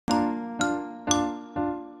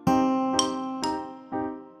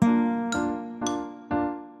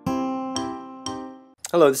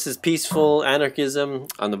Hello, this is Peaceful Anarchism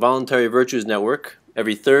on the Voluntary Virtues Network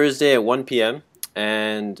every Thursday at 1 p.m.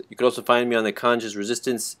 And you can also find me on the Conscious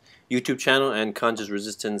Resistance YouTube channel and Conscious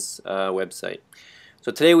Resistance website.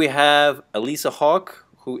 So today we have Elissa Hawke,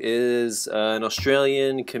 who is an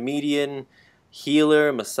Australian comedian,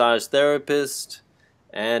 healer, massage therapist,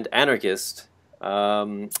 and anarchist,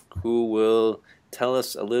 who will tell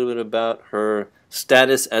us a little bit about her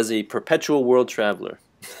status as a perpetual world traveler.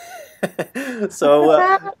 So,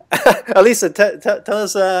 Elissa, tell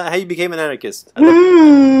us how you became an anarchist.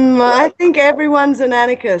 I think everyone's an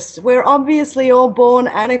anarchist. We're obviously all born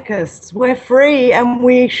anarchists. We're free and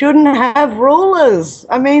we shouldn't have rulers.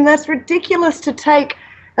 I mean, that's ridiculous to take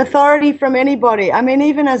authority from anybody. I mean,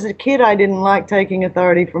 even as a kid, I didn't like taking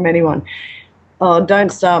authority from anyone. Oh,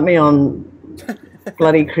 don't start me on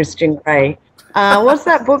bloody Christian Grey. What's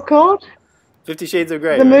that book called? 50 Shades of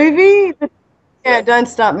Grey. The movie? Yeah, don't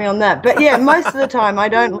start me on that. But yeah, most of the time I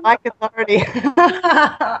don't like authority.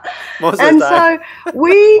 Most of the time. So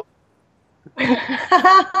we...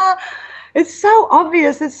 It's so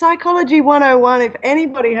obvious. It's Psychology 101. If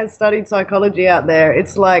anybody has studied psychology out there,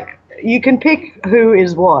 it's like you can pick who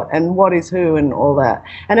is what and what is who and all that.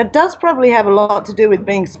 And it does probably have a lot to do with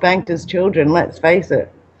being spanked as children, let's face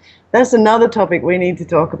it. That's another topic we need to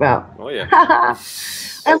talk about. Oh, yeah.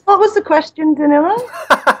 And what was the question, Danilo?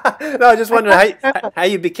 No, I just wondering how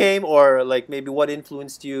you became, or like maybe what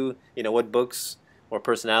influenced you, what books or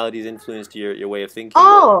personalities influenced your way of thinking?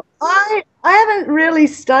 Oh, I haven't really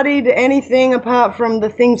studied anything apart from the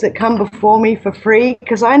things that come before me for free,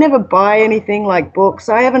 because I never buy anything like books.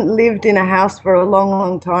 I haven't lived in a house for a long,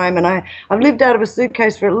 long time, and I've lived out of a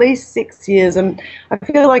suitcase for at least 6 years, and I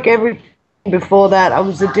feel like everything before that I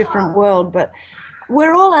was a different world. But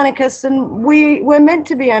we're all anarchists, and we're meant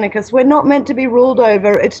to be anarchists. We're not meant to be ruled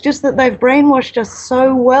over. It's just that they've brainwashed us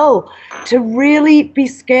so well to really be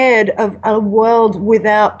scared of a world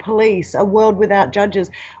without police, a world without judges.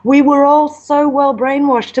 We were all so well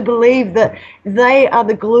brainwashed to believe that they are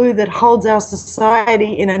the glue that holds our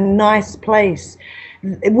society in a nice place.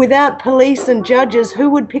 Without police and judges, who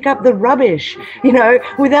would pick up the rubbish?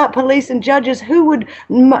 Without police and judges, who would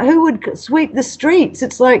sweep the streets?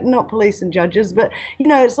 It's like, not police and judges, but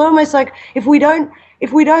it's almost like if we don't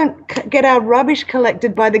get our rubbish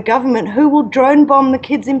collected by the government, who will drone bomb the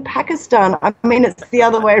kids in Pakistan? I mean, it's the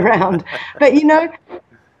other way around. But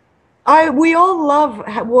we all love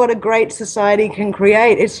what a great society can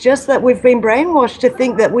create. It's just that we've been brainwashed to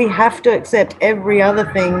think that we have to accept every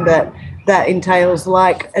other thing that entails,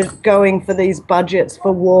 like going for these budgets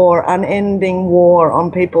for war, unending war on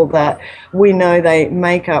people that we know they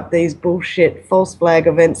make up these bullshit false flag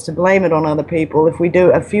events to blame it on other people. If we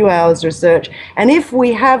do a few hours research, and if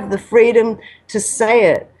we have the freedom to say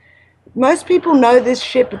it. Most people know this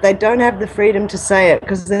shit, but they don't have the freedom to say it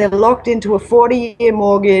because they're locked into a 40-year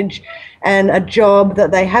mortgage and a job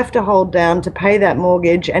that they have to hold down to pay that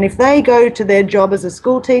mortgage. And if they go to their job as a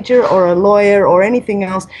school teacher or a lawyer or anything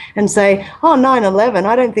else and say, oh, 9/11,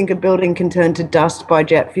 I don't think a building can turn to dust by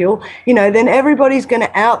jet fuel, then everybody's going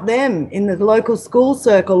to out them in the local school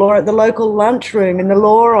circle or at the local lunchroom in the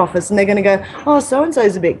law office. And they're going to go, oh,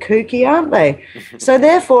 so-and-so's a bit kooky, aren't they? So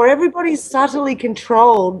therefore, everybody's subtly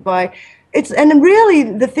controlled by... And really,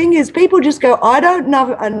 the thing is, people just go, I don't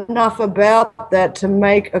know enough about that to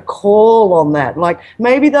make a call on that. Like,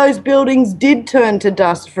 maybe those buildings did turn to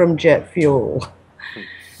dust from jet fuel.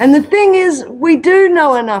 And the thing is, we do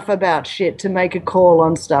know enough about shit to make a call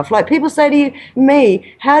on stuff. Like, people say to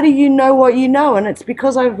me, how do you know what you know? And it's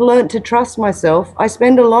because I've learned to trust myself. I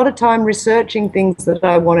spend a lot of time researching things that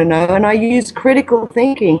I want to know, and I use critical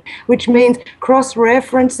thinking, which means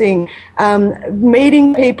cross-referencing,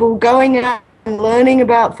 meeting people, going out and learning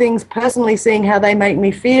about things personally, seeing how they make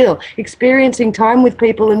me feel, experiencing time with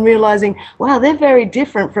people and realizing, wow, they're very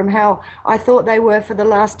different from how I thought they were for the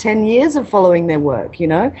last 10 years of following their work,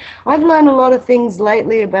 I've learned a lot of things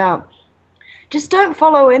lately about just don't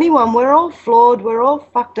follow anyone. We're all flawed. We're all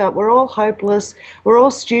fucked up. We're all hopeless. We're all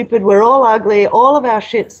stupid. We're all ugly. All of our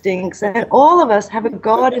shit stinks. And all of us have a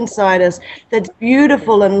God inside us that's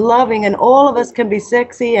beautiful and loving. And all of us can be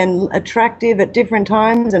sexy and attractive at different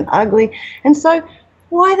times and ugly. And so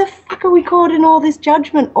why the fuck are we caught in all this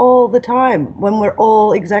judgment all the time when we're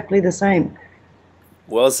all exactly the same?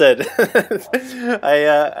 Well said.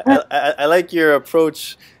 I like your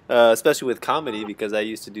approach. Especially with comedy, because I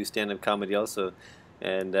used to do stand-up comedy also,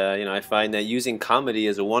 and I find that using comedy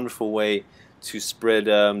is a wonderful way to spread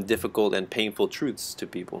difficult and painful truths to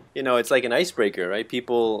people. It's like an icebreaker, right?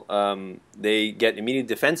 People they get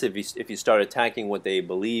immediately defensive if you start attacking what they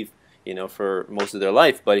believe, for most of their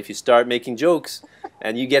life. But if you start making jokes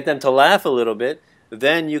and you get them to laugh a little bit,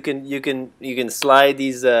 then you can slide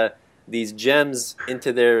these gems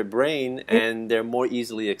into their brain, and they're more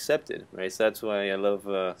easily accepted, right? So that's why I love.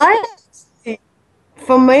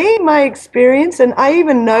 For me, my experience, and I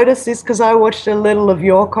even noticed this because I watched a little of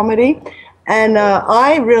your comedy, and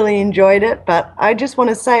I really enjoyed it. But I just want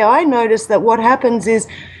to say, I noticed that what happens is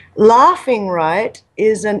laughing, right,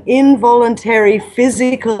 is an involuntary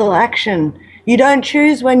physical action. You don't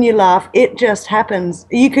choose when you laugh, it just happens.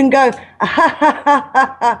 You can go,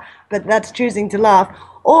 but that's choosing to laugh.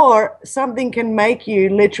 Or something can make you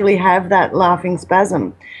literally have that laughing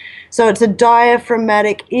spasm. So it's a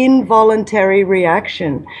diaphragmatic, involuntary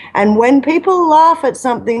reaction. And when people laugh at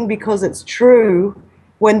something because it's true,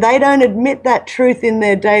 when they don't admit that truth in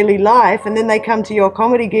their daily life, and then they come to your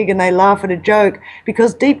comedy gig and they laugh at a joke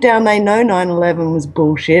because deep down they know 9/11 was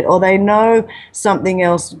bullshit, or they know something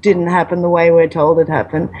else didn't happen the way we're told it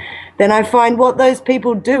happened, then I find what those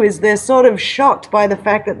people do is they're sort of shocked by the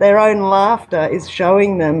fact that their own laughter is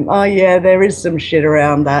showing them, oh yeah, there is some shit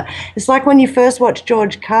around that. It's like when you first watch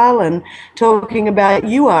George Carlin talking about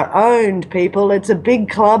you are owned, people, it's a big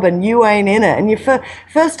club and you ain't in it. And you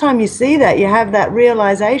first time you see that, you have that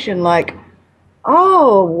realization like,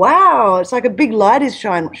 oh, wow, it's like a big light is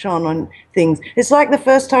shone on things. It's like the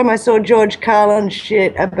first time I saw George Carlin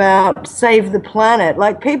shit about save the planet.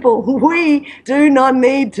 Like, people, we do not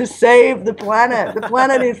need to save the planet. The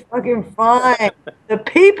planet is fucking fine. The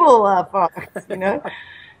people are fucked, you know?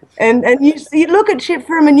 And you look at shit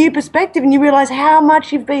from a new perspective and you realize how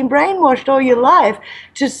much you've been brainwashed all your life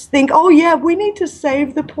to think, oh, yeah, we need to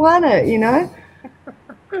save the planet, you know?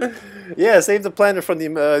 Yeah, save the planet from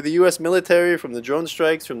the U.S. military, from the drone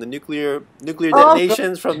strikes, from the nuclear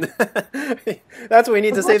detonations. From the that's what we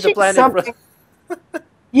need to save the planet from.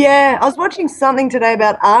 Yeah, I was watching something today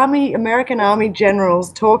about American Army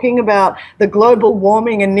generals talking about the global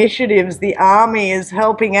warming initiatives the Army is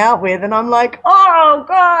helping out with, and I'm like, oh,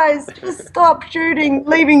 guys, just stop shooting,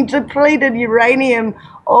 leaving depleted uranium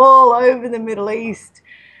all over the Middle East.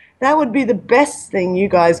 That would be the best thing you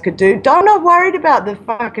guys could do. I'm not worried about the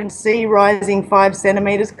fucking sea rising 5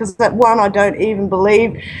 centimeters, because that one, I don't even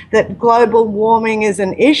believe that global warming is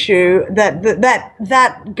an issue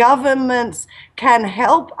that governments can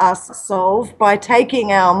help us solve by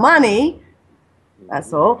taking our money.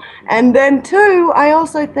 That's all. And then two, I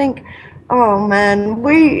also think, oh man,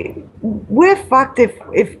 we're fucked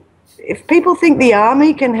if people think the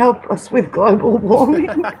army can help us with global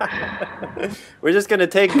warming. We're just going to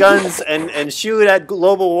take guns and shoot at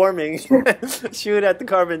global warming, shoot at the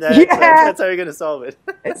carbon dioxide. Yeah. That's how you're going to solve it.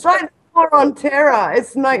 It's like the war on terror.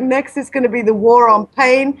 It's like next is going to be the war on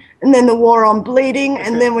pain, and then the war on bleeding,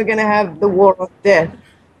 and then we're going to have the war on death.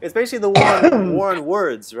 It's basically the war on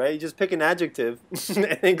words, right? You just pick an adjective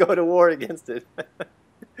and then go to war against it.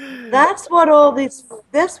 That's what all this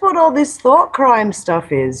thought crime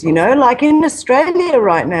stuff is, you know. Like in Australia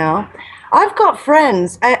right now, I've got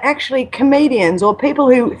friends, actually comedians, or people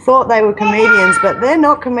who thought they were comedians, but they're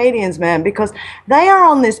not comedians, man, because they are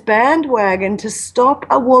on this bandwagon to stop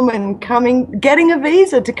a woman getting a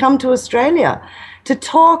visa to come to Australia to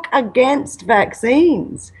talk against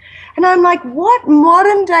vaccines. And I'm like, what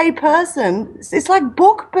modern day person? It's like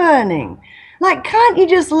book burning. Like, can't you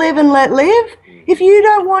just live and let live? If you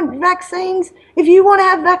don't want vaccines, if you want to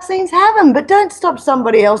have vaccines, have them. But don't stop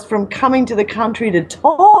somebody else from coming to the country to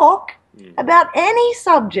talk about any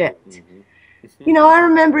subject. You know, I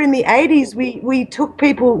remember in the 80s, we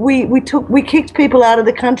kicked people out of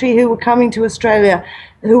the country who were coming to Australia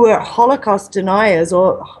who were Holocaust deniers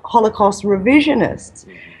or Holocaust revisionists.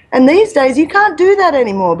 And these days, you can't do that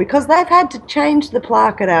anymore because they've had to change the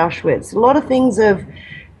plaque at Auschwitz. A lot of things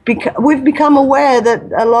we've become aware that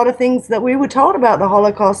a lot of things that we were told about the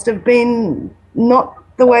Holocaust have been not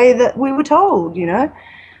the way that we were told, you know?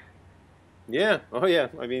 Yeah. Oh, yeah.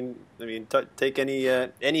 I mean, take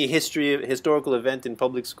any historical event in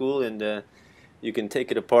public school, and you can take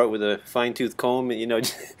it apart with a fine-tooth comb, you know,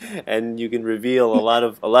 and you can reveal a lot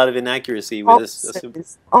of inaccuracy with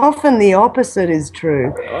this. Often the opposite is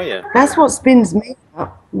true. Oh, yeah. That's what spins me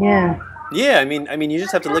up. Yeah. Yeah. I mean, you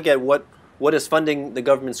just have to look at what is funding the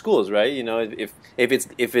government schools, right? You know, if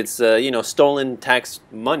it's you know, stolen tax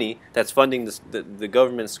money that's funding the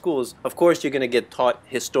government schools, of course you're going to get taught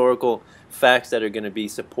historical facts that are going to be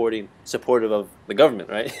supportive of the government,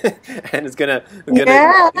 right? And it's gonna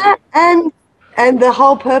yeah, and the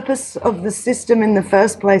whole purpose of the system in the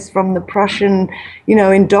first place, from the Prussian, you know,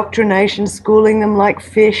 indoctrination, schooling them like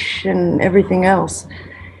fish and everything else,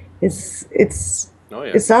 Oh,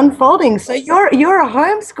 yeah. It's unfolding. So you're a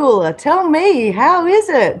homeschooler. Tell me, how is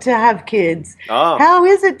it to have kids? Oh. How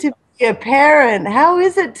is it to be a parent? How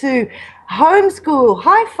is it to Homeschool,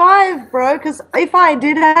 high five, bro. Because if I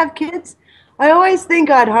did have kids, I always think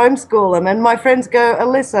I'd homeschool them. And my friends go,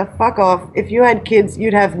 Elissa, fuck off. If you had kids,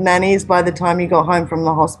 you'd have nannies by the time you got home from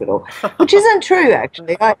the hospital, which isn't true,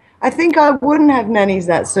 actually. I think I wouldn't have nannies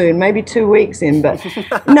that soon, maybe 2 weeks in. But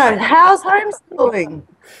no, how's homeschooling?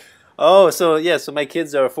 Oh, so yeah, so my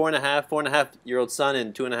kids are 4.5-year-old son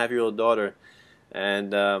and 2.5-year-old daughter,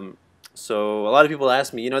 and so a lot of people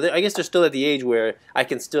ask me, I guess they're still at the age where I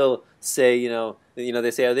can still say,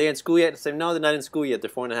 they say, are they in school yet? I say, no, they're not in school yet. They're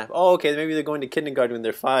 4.5. Oh, okay, maybe they're going to kindergarten when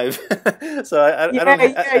they're 5. So I don't. No,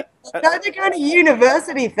 they're going to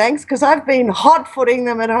university, thanks, because I've been hot footing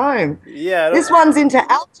them at home. Yeah. This one's into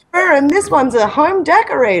algebra, and this one's a home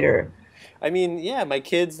decorator. I mean, yeah, my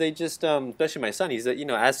kids, they just, especially my son, he's,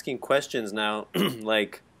 asking questions now,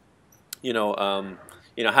 like, how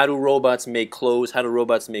do robots make clothes? How do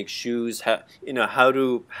robots make shoes? How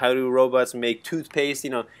do robots make toothpaste?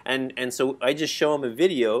 And so I just show him a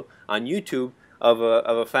video on YouTube of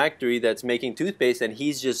a factory that's making toothpaste, and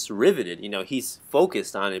he's just riveted. He's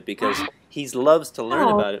focused on it because he loves to learn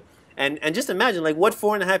about it. And just imagine, like, what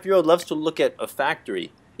 4.5-year-old loves to look at a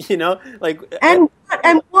factory? And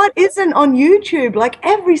what isn't on YouTube? Like,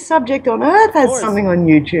 every subject on earth has something on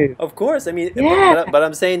YouTube. Of course, I mean, but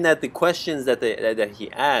I'm saying that the questions that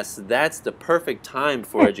he asks, that's the perfect time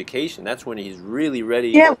for education. That's when he's really ready.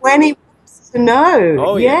 Yeah, when he wants to know.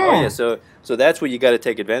 Oh yeah. So that's what you got to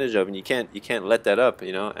take advantage of, and you can't let that up.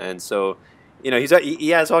 And so.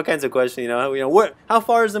 He asks all kinds of questions. How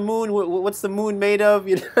far is the moon? What's the moon made of?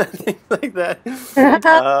 Things like that.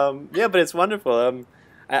 Yeah, but it's wonderful.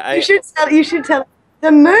 You should tell.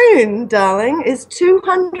 The moon, darling, is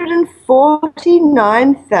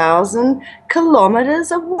 249,000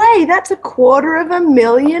 kilometers away. That's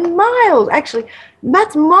 250,000 miles. Actually,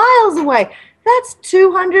 that's miles away. That's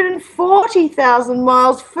 240,000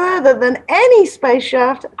 miles further than any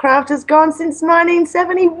spacecraft has gone since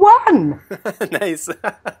 1971. Nice. I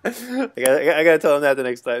gotta tell him that the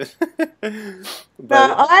next time.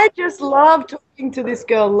 I just love talking to this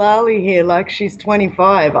girl Lali here like she's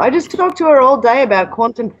 25. I just talk to her all day about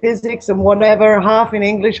quantum physics and whatever, half in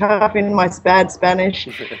English, half in my bad Spanish,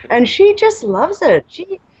 and she just loves it.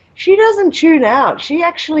 She doesn't tune out. She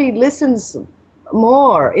actually listens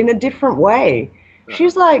more in a different way.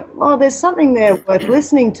 She's like, oh, there's something there worth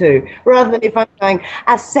listening to, rather than if I'm going,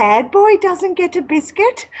 a sad boy doesn't get a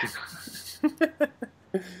biscuit.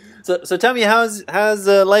 So tell me, how's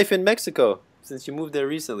life in Mexico since you moved there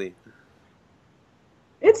recently?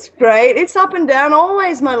 It's great. It's up and down.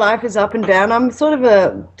 Always my life is up and down. I'm sort of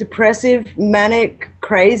a depressive, manic,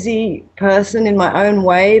 crazy person in my own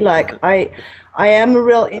way. Like I am a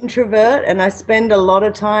real introvert, and I spend a lot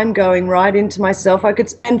of time going right into myself. I could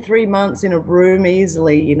spend 3 months in a room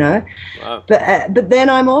easily, Wow. But then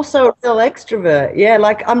I'm also a real extrovert. Yeah,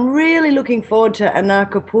 like I'm really looking forward to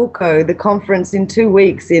Anarchapulco, the conference in 2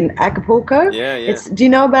 weeks in Acapulco. Yeah. Do you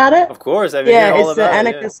know about it? Of course, I've heard all about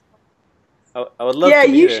Anarchist. Yeah. I would love to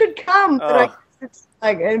be you there. should come, but it's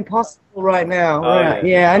like impossible right now. Oh, right?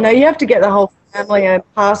 Yeah, I know. You have to get the whole family and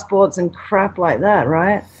passports and crap like that,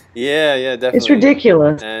 right? Yeah, definitely. It's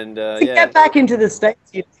ridiculous. And to get back into the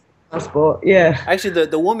States, you need a passport. Yeah. Actually,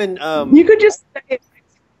 the woman. You could just stay.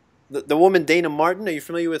 The woman Dana Martin. Are you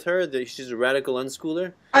familiar with her? She's a radical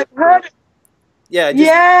unschooler. I've heard.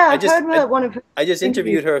 Yeah. I just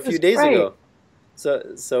interviewed her a few days ago. So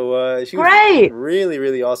she was a really,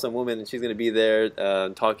 really awesome woman, and she's going to be there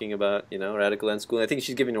talking about radical unschooling. I think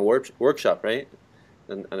she's giving a workshop, right,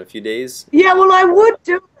 in a few days. Yeah, well, I would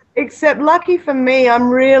do it, except lucky for me,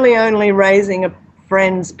 I'm really only raising a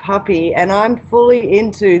friend's puppy, and I'm fully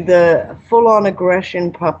into the full-on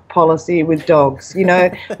aggression policy with dogs.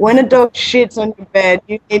 When a dog shits on your bed,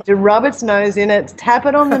 you need to rub its nose in it, tap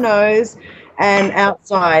it on the nose. And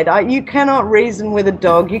outside, you cannot reason with a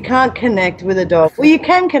dog. You can't connect with a dog. Well, you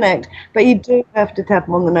can connect, but you do have to tap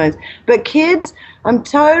them on the nose. But kids, I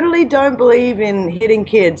totally don't believe in hitting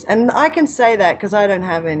kids. And I can say that because I don't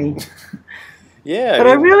have any. Yeah. But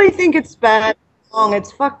I really think it's bad.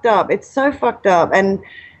 It's fucked up. It's so fucked up. And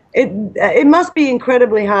it must be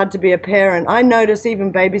incredibly hard to be a parent. I notice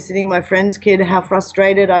even babysitting my friend's kid, how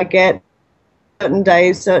frustrated I get. Certain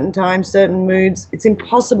days, certain times, certain moods. It's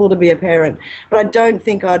impossible to be a parent. But I don't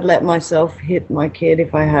think I'd let myself hit my kid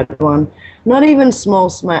if I had one. Not even small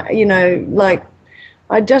smack. Like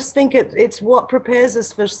I just think it's what prepares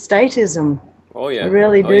us for statism. Oh yeah, I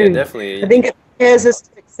really do. Oh, yeah, definitely. I think it prepares us to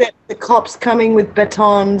accept the cops coming with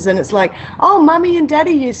batons, and it's like, oh, mummy and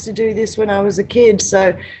daddy used to do this when I was a kid.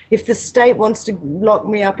 So if the state wants to lock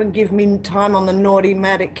me up and give me time on the naughty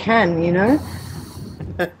mat, it can.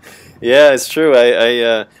 Yeah, it's true.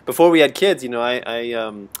 Before we had kids,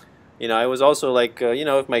 I was also like,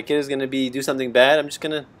 if my kid is going to do something bad, I'm just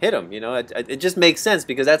going to hit him. It just makes sense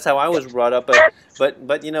because that's how I was brought up. But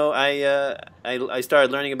I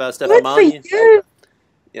started learning about Stefan Good for Molyneux. you.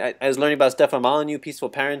 Yeah, I was learning about Stefan Molyneux, peaceful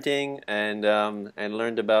parenting, and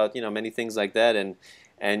learned about many things like that, and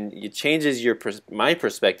it changes my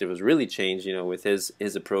perspective has really changed with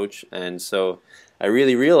his approach, and so I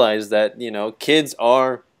really realized that kids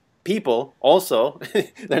are people also.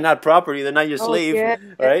 They're not property, they're not your Oh, slave, yeah.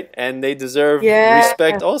 right? And they deserve Yeah.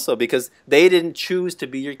 respect also because they didn't choose to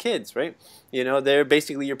be your kids, right? They're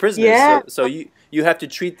basically your prisoners. Yeah. So you have to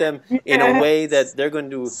treat them in a Yeah. way that they're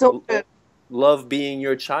going to Sort of. love being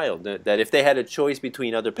your child. That if they had a choice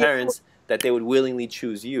between other Yeah. parents, that they would willingly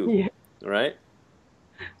choose you, Yeah. right?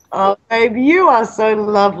 Oh, babe, you are so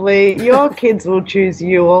lovely. Your kids will choose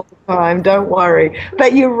you all the time. Don't worry.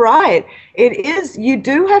 But you're right. It is, you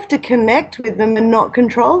do have to connect with them and not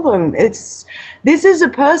control them. This is a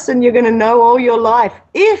person you're going to know all your life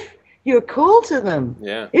if you're cool to them.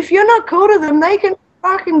 Yeah. If you're not cool to them, they can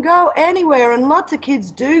fucking go anywhere. And lots of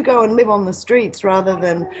kids do go and live on the streets rather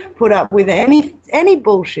than put up with any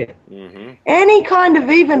bullshit. Mm-hmm. Any kind of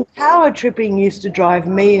even power tripping used to drive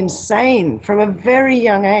me insane from a very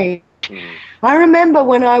young age. Mm. I remember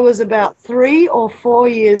when I was about 3 or 4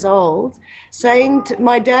 years old,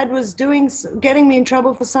 my dad was getting me in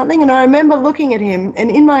trouble for something, and I remember looking at him, and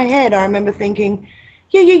in my head I remember thinking,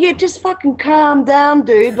 yeah, just fucking calm down,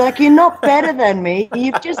 dude. Like, you're not better than me.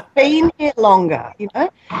 You've just been here longer,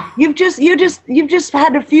 You've just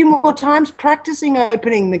had a few more times practicing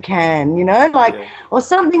opening the can, or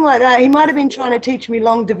something like that. He might have been trying to teach me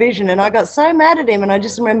long division, and I got so mad at him, and I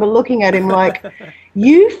just remember looking at him like,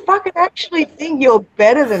 you fucking actually think you're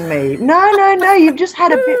better than me. No, you've just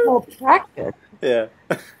had a bit more practice. Yeah.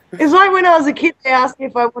 It's like when I was a kid, they asked me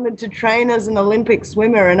if I wanted to train as an Olympic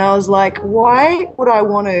swimmer, and I was like, why would I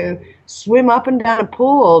want to swim up and down a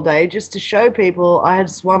pool all day just to show people I had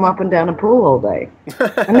swum up and down a pool all day?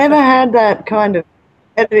 I never had that kind of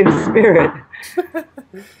competitive spirit.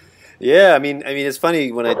 Yeah, I mean, it's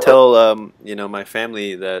funny when I tell my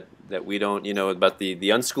family that we don't, about the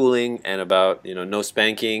unschooling and about no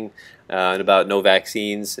spanking and about no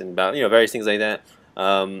vaccines and about various things like that.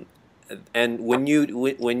 And when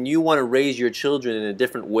you want to raise your children in a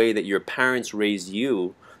different way that your parents raised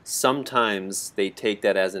you, sometimes they take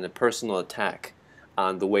that as a personal attack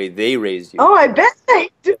on the way they raised you. Oh, I bet they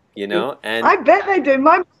do. And I bet they do.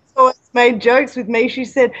 My mom always made jokes with me. She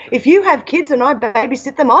said, if you have kids and I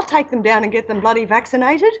babysit them, I'll take them down and get them bloody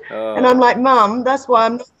vaccinated. And I'm like, Mum, that's why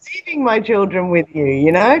I'm not leaving my children with you,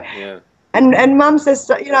 Yeah. And Mum says,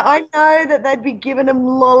 I know that they'd be giving them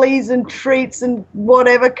lollies and treats and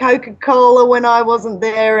whatever, Coca-Cola when I wasn't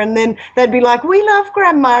there. And then they'd be like, we love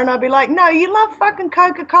Grandma. And I'd be like, no, you love fucking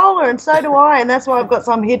Coca-Cola and so do I. And that's why I've got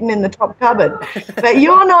some hidden in the top cupboard. But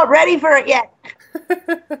you're not ready for it yet.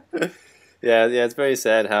 Yeah, it's very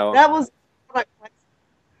sad how... That was...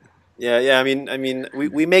 Yeah, I mean,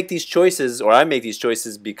 we make these choices, or I make these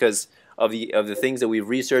choices because of the things that we've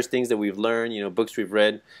researched, things that we've learned, books we've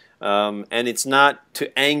read. And it's not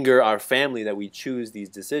to anger our family that we choose these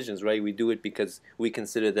decisions, right? We do it because we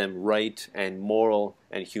consider them right and moral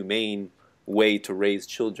and humane way to raise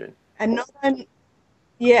children. And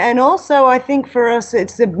also I think for us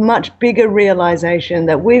it's a much bigger realization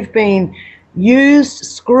that we've been used,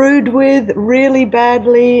 screwed with really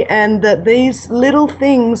badly, and that these little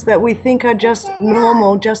things that we think are just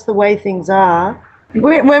normal, just the way things are,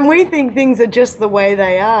 when we think things are just the way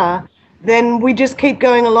they are, then we just keep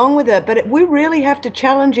going along with it. But we really have to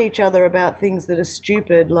challenge each other about things that are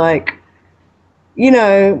stupid, like,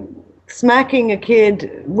 smacking a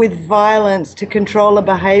kid with violence to control a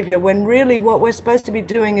behavior, when really what we're supposed to be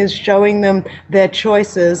doing is showing them their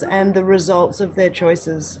choices and the results of their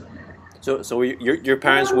choices. So your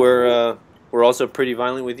parents were also pretty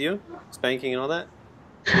violent with you, spanking and all that?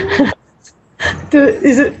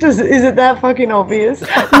 Is it that fucking obvious?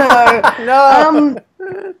 No. No.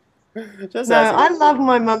 I love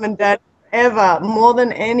my mum and dad ever, more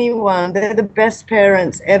than anyone. They're the best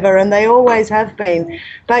parents ever, and they always have been.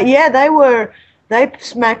 But yeah, they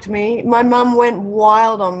smacked me. My mum went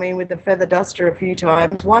wild on me with the feather duster a few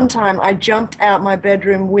times. One time I jumped out my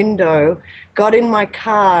bedroom window, got in my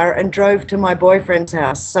car and drove to my boyfriend's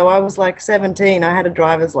house. So I was like 17. I had a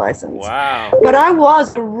driver's license. Wow. But I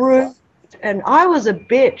was rude and I was a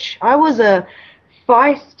bitch. I was a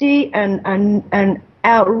feisty and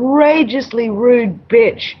outrageously rude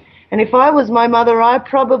bitch. And if I was my mother, I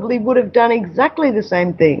probably would have done exactly the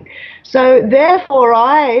same thing. So therefore,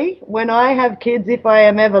 when I have kids, if I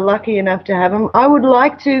am ever lucky enough to have them, I would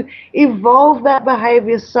like to evolve that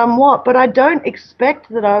behavior somewhat, but I don't expect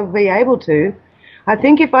that I'll be able to. I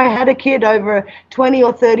think if I had a kid over a 20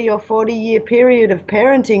 or 30 or 40-year period of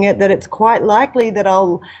parenting it, that it's quite likely that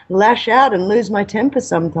I'll lash out and lose my temper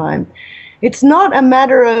sometime. It's not a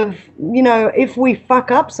matter of, if we fuck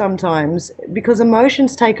up sometimes, because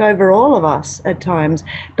emotions take over all of us at times,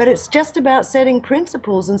 but it's just about setting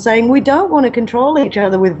principles and saying we don't want to control each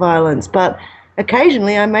other with violence, but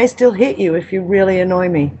occasionally I may still hit you if you really annoy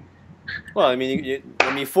me. Well, I mean,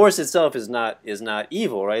 force itself is not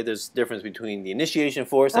evil, right? There's a difference between the initiation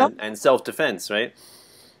force and self-defense, right?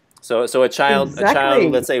 So a child,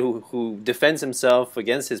 let's say, who defends himself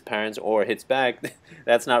against his parents or hits back,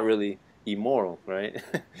 that's not really immoral, right?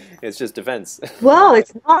 It's just defense. Well,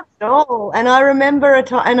 it's not at all. And I remember a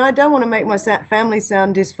time, and I don't want to make my family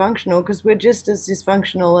sound dysfunctional, because we're just as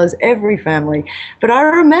dysfunctional as every family. But I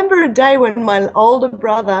remember a day when my older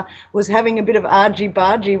brother was having a bit of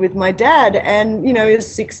argy-bargy with my dad, and, he was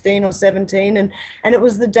 16 or 17, and it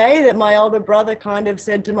was the day that my older brother kind of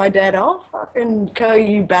said to my dad, "I'll fucking call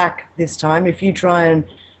you back this time if you try and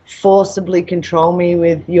forcibly control me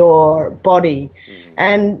with your body."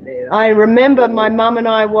 And I remember my mum and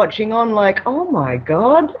I watching on like, oh my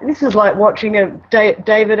God, this is like watching a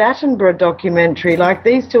David Attenborough documentary. Like,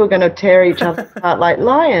 these two are going to tear each other apart like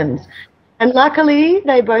lions. And luckily,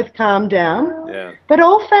 they both calmed down. Yeah. But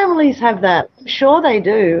all families have that. I'm sure they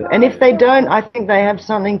do. And if they don't, I think they have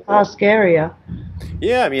something far scarier.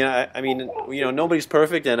 Yeah, I mean, nobody's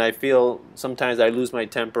perfect, and I feel sometimes I lose my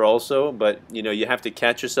temper also. But you have to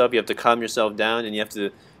catch yourself, you have to calm yourself down, and you have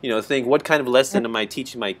to, think, what kind of lesson am I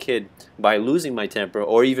teaching my kid by losing my temper,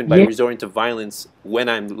 or even by resorting to violence when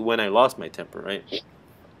I lost my temper, right?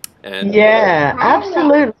 And yeah,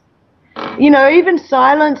 absolutely. Even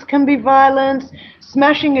silence can be violence.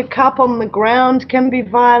 Smashing a cup on the ground can be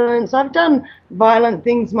violence. I've done violent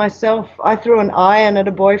things myself. I threw an iron at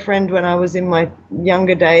a boyfriend when I was in my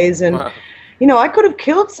younger days, and wow. I could have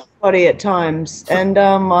killed somebody at times. And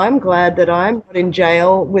I'm glad that I'm not in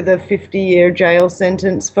jail with a 50-year jail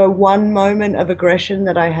sentence for one moment of aggression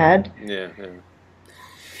that I had. Yeah.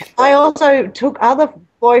 I also took other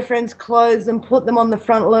boyfriend's clothes and put them on the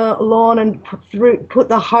front lawn and put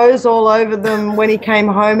the hose all over them. When he came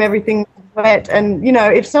home, everything was wet. And,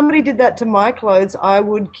 if somebody did that to my clothes, I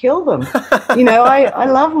would kill them. I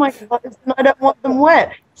love my clothes and I don't want them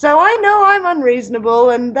wet. So I know I'm unreasonable,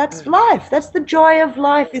 and that's life. That's the joy of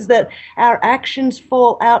life, is that our actions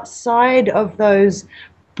fall outside of those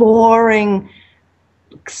boring,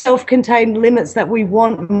 self-contained limits that we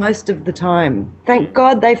want most of the time. Thank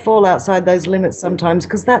God they fall outside those limits sometimes,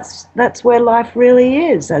 because that's where life really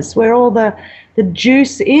is. That's where all the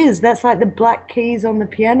juice is. That's like the black keys on the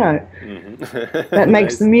piano. Mm-hmm. That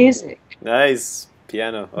makes the music. Nice.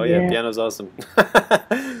 Piano. Oh yeah, piano's awesome.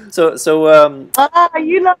 So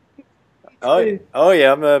you love it. Oh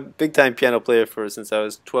yeah, I'm a big time piano player since I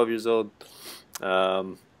was 12 years old. Yeah.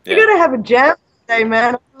 You gotta have a jam. Hey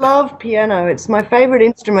man, I love piano. It's my favorite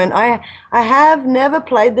instrument. I have never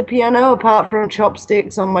played the piano apart from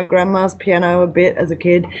chopsticks on my grandma's piano a bit as a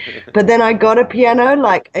kid. But then I got a piano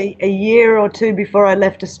like a year or two before I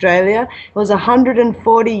left Australia. It was a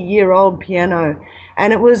 140-year-old piano.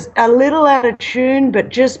 And it was a little out of tune, but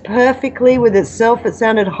just perfectly with itself. It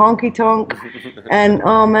sounded honky-tonk. And,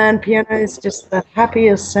 oh, man, piano is just the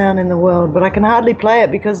happiest sound in the world. But I can hardly play it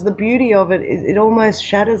because the beauty of it almost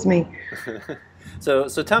shatters me. So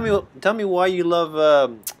tell me why you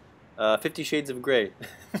love 50 Shades of Grey.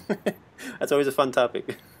 That's always a fun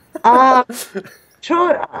topic.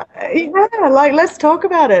 Sure. Yeah, like, let's talk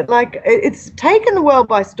about it. Like, it's taken the world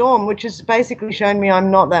by storm, which has basically shown me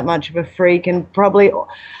I'm not that much of a freak, and probably,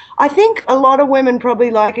 I think a lot of women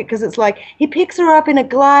probably like it because it's like, he picks her up in a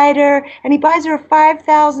glider and he buys her a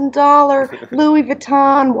 $5,000 Louis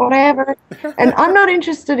Vuitton, whatever. And I'm not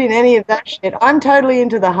interested in any of that shit. I'm totally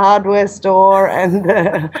into the hardware store and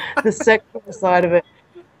the sexual side of it.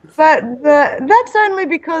 But that's only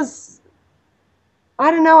because,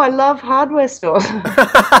 I don't know, I love hardware stores.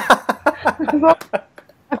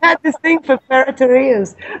 I've had this thing for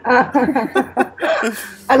ferreterias.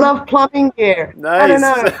 I love plumbing gear. Nice. I don't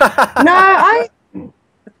know. No,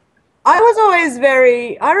 I was always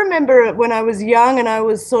I remember when I was young and I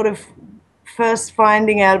was sort of first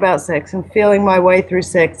finding out about sex and feeling my way through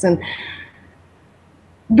sex, and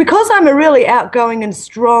because I'm a really outgoing and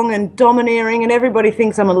strong and domineering, and everybody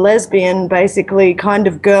thinks I'm a lesbian, basically, kind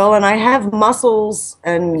of girl, and I have muscles,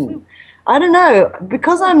 and I don't know,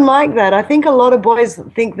 because I'm like that. I think a lot of boys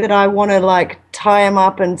think that I want to like tie them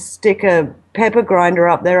up and stick a pepper grinder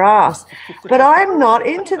up their ass, but I'm not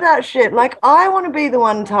into that shit. Like, I want to be the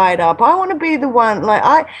one tied up. I want to be the one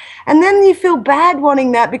and then you feel bad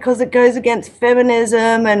wanting that because it goes against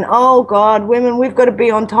feminism and, oh God, women, we've got to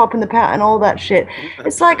be on top and the power and all that shit.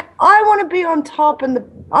 It's like, I want to be on top and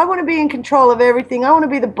I want to be in control of everything. I want to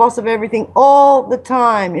be the boss of everything all the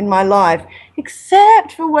time in my life,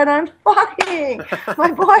 except for when I'm fucking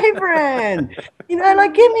my boyfriend. You know,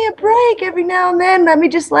 like, give me a break every now and then. Let me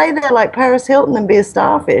just lay there like Paris Hilton and be a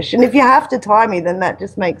starfish. And if you have to tie me, then that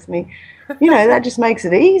just makes me, that just makes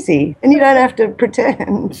it easy. And you don't have to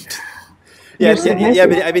pretend. Yeah,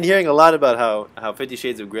 I've been hearing a lot about how 50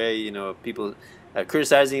 Shades of Grey, people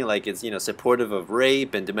criticizing like it's, supportive of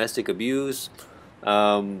rape and domestic abuse.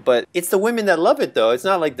 But it's the women that love it, though. It's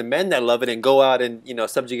not like the men that love it and go out and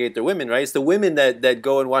subjugate their women, right? It's the women that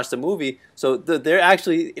go and watch the movie. So they're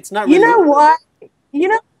actually, it's not really. You know why? You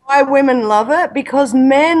know why women love it? Because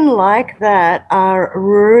men like that are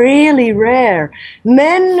really rare.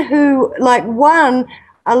 Men who, like,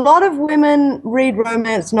 a lot of women read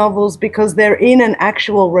romance novels because they're in an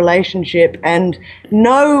actual relationship, and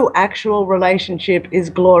no actual relationship is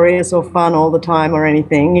glorious or fun all the time or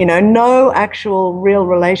anything. No actual real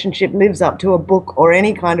relationship lives up to a book or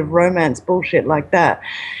any kind of romance bullshit like that.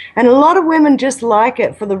 And a lot of women just like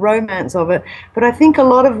it for the romance of it. But I think a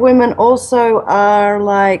lot of women also are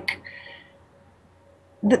like,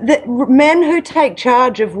 the men who take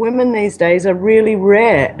charge of women these days are really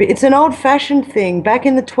rare. It's an old-fashioned thing. Back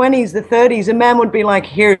in the 20s, the 30s, a man would be like,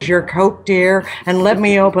 here's your coat, dear, and let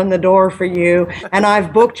me open the door for you, and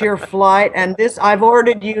I've booked your flight, and I've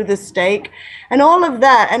ordered you the steak, and all of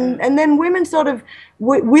that. And then women sort of,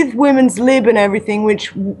 with women's lib and everything,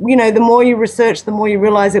 which, the more you research, the more you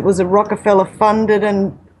realize it was a Rockefeller-funded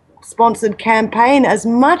and sponsored campaign, as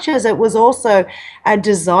much as it was also a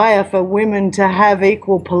desire for women to have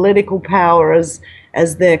equal political power as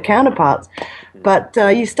their counterparts. But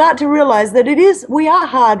you start to realize that we are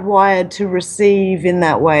hardwired to receive in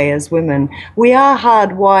that way as women. We are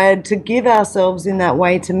hardwired to give ourselves in that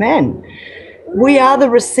way to men. We are the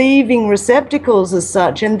receiving receptacles as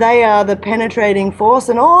such, and they are the penetrating force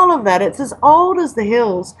and all of that. It's as old as the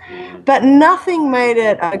hills. But nothing made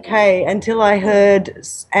it okay until I heard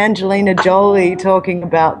Angelina Jolie talking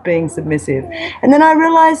about being submissive. And then I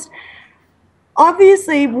realized,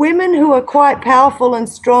 obviously, women who are quite powerful and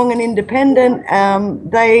strong and independent,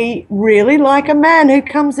 they really like a man who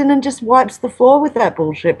comes in and just wipes the floor with that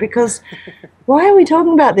bullshit. Because why are we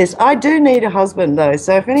talking about this? I do need a husband, though.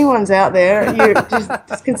 So if anyone's out there, you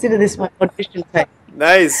just consider this my audition tape.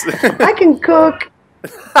 Nice. I can cook.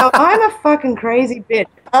 Oh, I'm a fucking crazy bitch.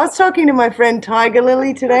 I was talking to my friend Tiger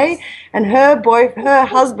Lily today, and her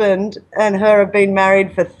husband and her have been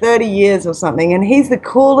married for 30 years or something, and he's the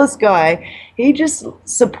coolest guy. He just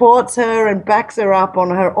supports her and backs her up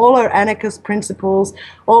on all her anarchist principles,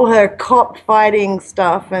 all her cop fighting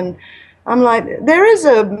stuff, and I'm like, there is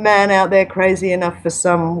a man out there crazy enough for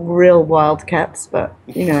some real wildcats, but,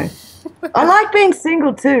 I like being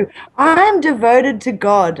single too. I am devoted to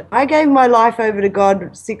God. I gave my life over to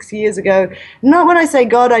God 6 years ago. Not when I say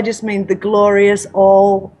God, I just mean the glorious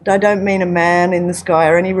all. I don't mean a man in the sky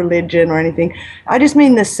or any religion or anything. I just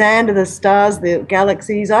mean the sand of the stars, the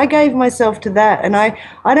galaxies. I gave myself to that, and I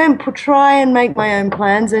don't try and make my own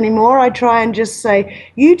plans anymore. I try and just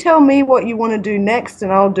say, you tell me what you want to do next,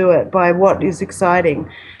 and I'll do it by what is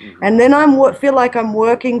exciting. And then I feel like I'm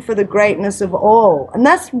working for the greatness of all. And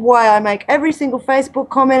that's why I make every single Facebook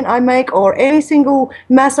comment I make, or any single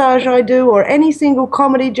massage I do, or any single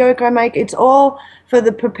comedy joke I make. It's all for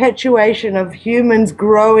the perpetuation of humans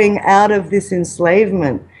growing out of this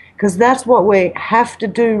enslavement. Because that's what we have to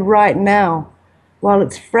do right now while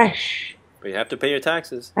it's fresh. But you have to pay your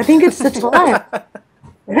taxes. I think it's the time.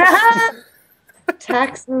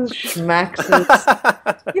 Taxes,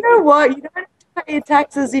 schmaxes. You know what? You don't pay your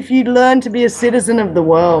taxes if you learn to be a citizen of the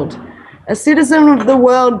world. A citizen of the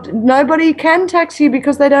world, nobody can tax you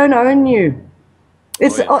because they don't own you.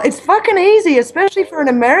 It's fucking easy, especially for an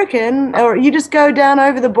American, or you just go down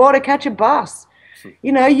over the border, catch a bus.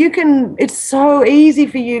 It's so easy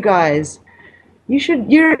for you guys.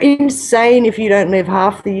 You're insane if you don't live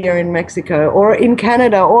half the year in Mexico or in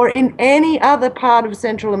Canada or in any other part of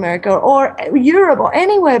Central America or Europe or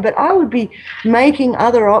anywhere, but I would be making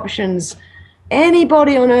other options.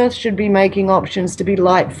 Anybody on earth should be making options to be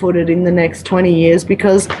light-footed in the next 20 years,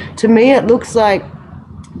 because to me it looks like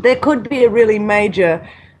there could be a really major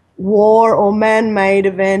war or man-made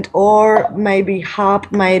event, or maybe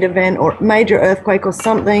HARP-made event, or major earthquake or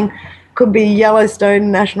something, could be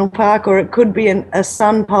Yellowstone National Park, or it could be a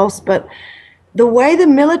sun pulse. But the way the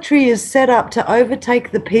military is set up to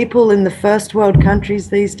overtake the people in the first world countries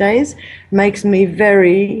these days makes me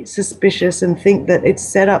very suspicious, and think that it's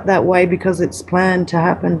set up that way because it's planned to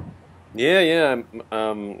happen. Yeah, yeah.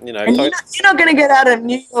 You know, I've And you're not going to get out of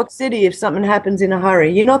New York City if something happens in a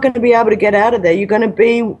hurry. You're not going to be able to get out of there. You're going to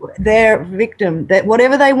be their victim. That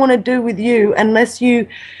whatever they want to do with you, unless you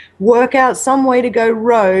work out some way to go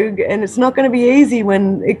rogue, and it's not going to be easy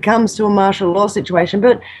when it comes to a martial law situation.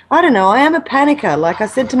 But I don't know. I am a panicker. Like I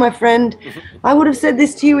said to my friend, I would have said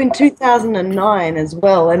this to you in 2009 as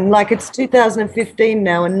well. And like it's 2015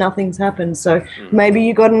 now and nothing's happened. So maybe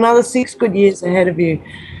you got another 6 good years ahead of you.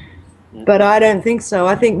 But I don't think so.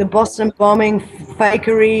 I think the Boston bombing,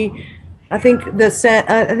 fakery, I think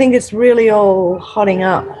it's really all hotting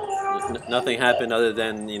up. Nothing happened other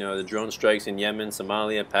than, you know, the drone strikes in Yemen,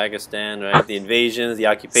 Somalia, Pakistan, right? The invasions, the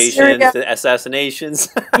occupations, Syria. The assassinations.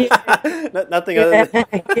 Yeah. Nothing other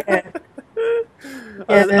than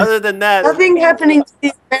other than that. Nothing happening to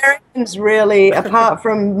the Americans really, apart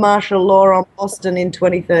from martial law on Boston in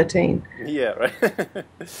 2013. Yeah, right.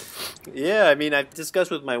 Yeah, I mean, I've discussed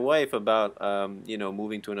with my wife about you know,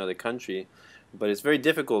 moving to another country, but it's very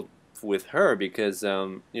difficult with her because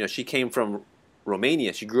you know, she came from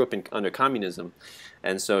Romania. She grew up under communism,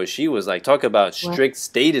 and so she was like, talk about strict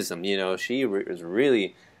statism. You know, she was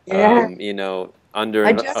really you know, under.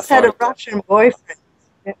 I just had a Russian boyfriend.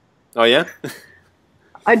 Oh yeah.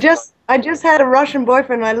 I just had a Russian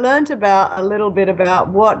boyfriend. I learned a little bit about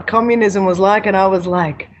what communism was like, and I was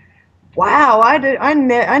like, wow,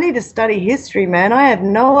 I need to study history, man. I have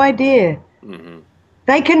no idea.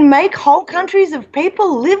 They can make whole countries of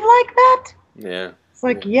people live like that? Yeah. It's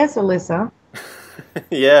like, yes, Elissa.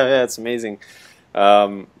 Yeah, it's amazing.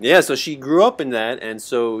 Yeah, so she grew up in that, and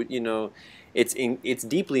so, you know, it's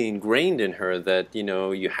deeply ingrained in her that, you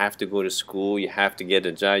know, you have to go to school, you have to get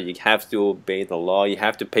a job, you have to obey the law, you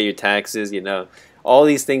have to pay your taxes, you know, all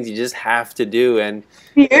these things you just have to do. And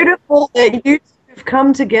beautiful that you have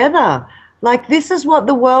come together. Like, this is what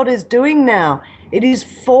the world is doing now. It is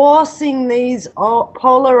forcing these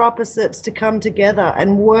polar opposites to come together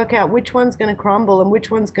and work out which one's going to crumble and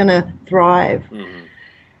which one's going to thrive.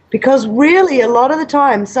 Because really, a lot of the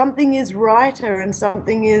time, something is righter and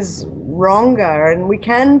something is wronger, and we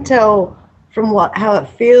can tell from how it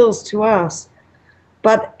feels to us.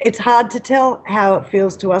 But it's hard to tell how it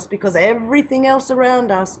feels to us because everything else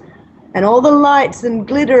around us and all the lights and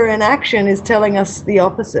glitter and action is telling us the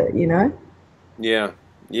opposite, you know? Yeah.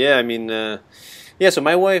 Yeah, I mean, yeah, so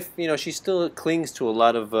my wife, you know, she still clings to a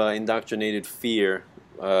lot of indoctrinated fear,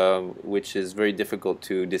 which is very difficult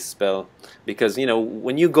to dispel because, you know,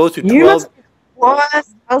 when you go through 12...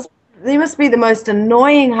 You must be the most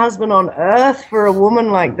annoying husband on earth for a woman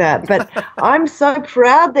like that. But I'm so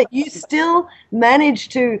proud that you still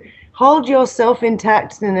managed to hold yourself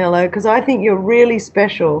intact, Danilo, because I think you're really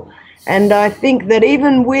special. And I think that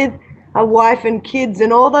even with a wife and kids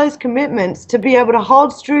and all those commitments, to be able to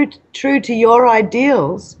hold true to your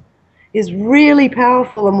ideals is really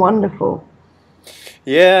powerful and wonderful.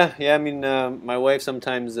 Yeah, I mean, my wife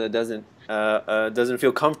sometimes doesn't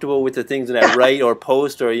feel comfortable with the things that I write or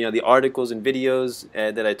post, or, you know, the articles and videos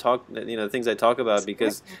that I talk, you know, the things I talk about,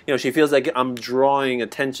 because, you know, she feels like I'm drawing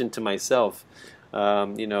attention to myself,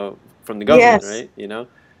 you know, from the government, right? You know,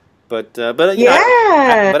 but you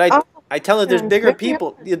know, I tell her there's bigger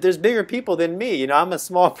people. There's bigger people than me. You know, I'm a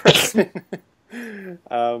small person. You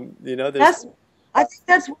know, I think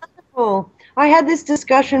that's wonderful. I had this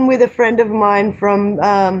discussion with a friend of mine from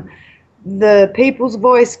the People's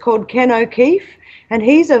Voice called Ken O'Keefe, and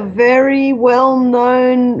he's a very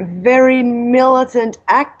well-known, very militant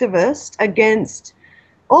activist against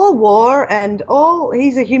all war and all.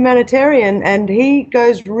 He's a humanitarian, and he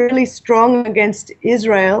goes really strong against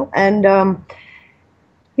Israel. And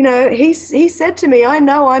you know, he said to me, I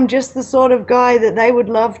know I'm just the sort of guy that they would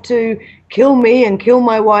love to kill me and kill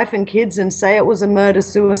my wife and kids and say it was a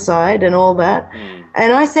murder-suicide and all that.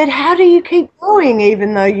 And I said, how do you keep going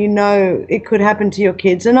even though you know it could happen to your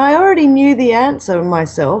kids? And I already knew the answer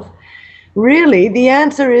myself. Really, the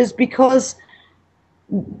answer is because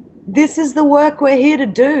this is the work we're here to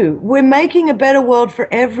do. We're making a better world for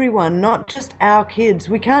everyone, not just our kids.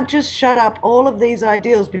 We can't just shut up all of these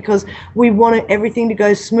ideals because we want everything to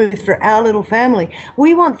go smooth for our little family.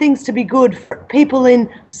 We want things to be good for people in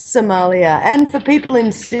Somalia and for people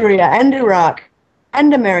in Syria and Iraq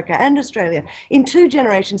and America and Australia in 2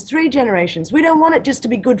 generations, 3 generations. We don't want it just to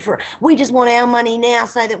be good for, we just want our money now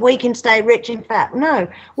so that we can stay rich and fat. No,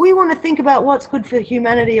 we want to think about what's good for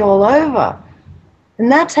humanity all over.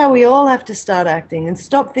 And that's how we all have to start acting and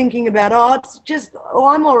stop thinking about, oh, it's just, oh,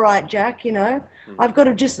 I'm all right, Jack, you know. I've got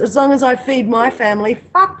to just, as long as I feed my family,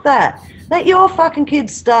 fuck that. Let your fucking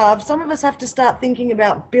kids starve. Some of us have to start thinking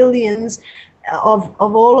about billions of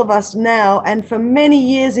all of us now and for many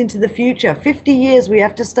years into the future. 50 years we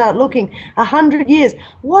have to start looking. 100 years.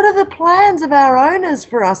 What are the plans of our owners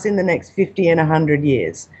for us in the next 50 and 100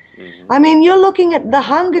 years? I mean, you're looking at the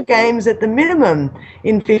Hunger Games at the minimum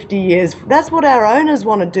in 50 years. That's what our owners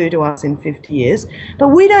want to do to us in 50 years. But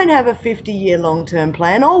we don't have a 50-year long-term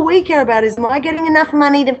plan. All we care about is, am I getting enough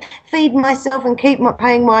money to feed myself and keep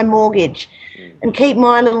paying my mortgage and keep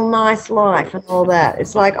my little nice life and all that?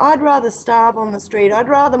 It's like, I'd rather starve on the street. I'd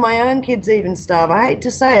rather my own kids even starve. I hate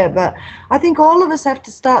to say it, but I think all of us have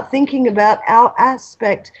to start thinking about our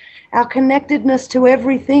aspect, our connectedness to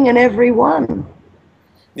everything and everyone.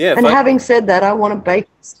 Yeah, and having said that, I want a bacon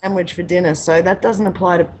sandwich for dinner, so that doesn't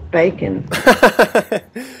apply to bacon.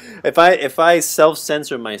 If I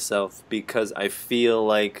self-censor myself because I feel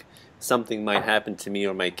like something might happen to me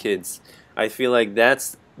or my kids, I feel like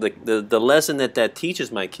that's the lesson that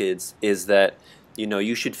teaches my kids is that, you know,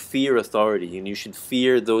 you should fear authority and you should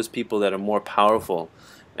fear those people that are more powerful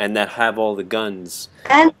and that have all the guns.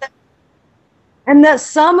 And that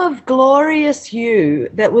some of glorious you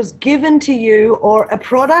that was given to you, or a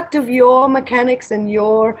product of your mechanics and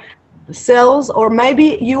your cells, or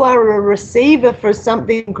maybe you are a receiver for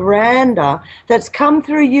something grander that's come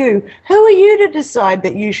through you. Who are you to decide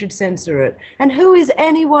that you should censor it? And who is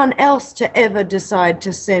anyone else to ever decide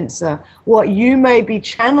to censor what you may be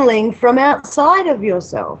channeling from outside of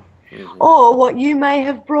yourself? Or what you may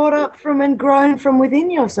have brought up from and grown from within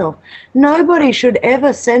yourself. Nobody should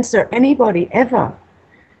ever censor anybody, ever.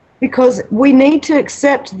 Because we need to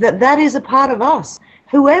accept that that is a part of us.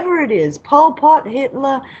 Whoever it is, Pol Pot,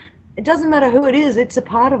 Hitler, it doesn't matter who it is, it's a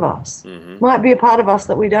part of us. Might be a part of us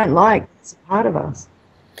that we don't like, it's a part of us.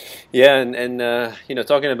 Yeah, and you know,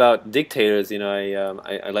 talking about dictators, you know,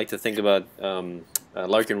 I like to think about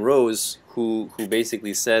Larkin Rose, who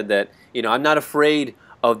basically said that, you know, I'm not afraid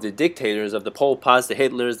of the dictators, of the Pol Pots, the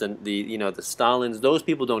Hitlers, the you know, the Stalins. Those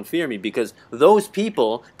people don't fear me because those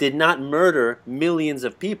people did not murder millions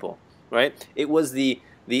of people, right? It was the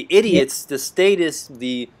idiots, the statists,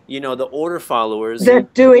 the, you know, the order followers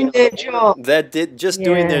that doing their job, that did just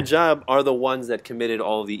doing their job are the ones that committed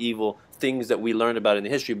all the evil things that we learn about in the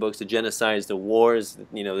history books, the genocides, the wars,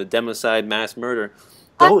 you know, the democide, mass murder.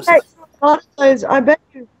 Those. A lot of those, I bet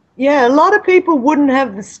you. Yeah, a lot of people wouldn't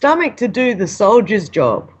have the stomach to do the soldier's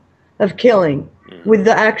job of killing with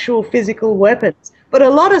the actual physical weapons. But a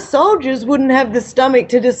lot of soldiers wouldn't have the stomach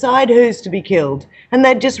to decide who's to be killed. And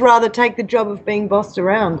they'd just rather take the job of being bossed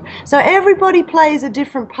around. So everybody plays a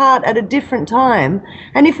different part at a different time.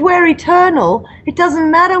 And if we're eternal, it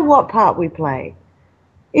doesn't matter what part we play.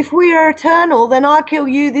 If we are eternal, then I kill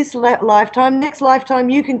you this lifetime. Next lifetime,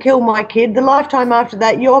 you can kill my kid. The lifetime after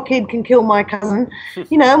that, your kid can kill my cousin.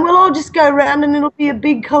 You know, and we'll all just go around and it'll be a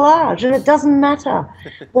big collage. And it doesn't matter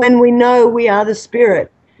when we know we are the spirit.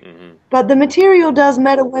 But the material does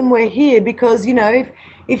matter when we're here because, you know,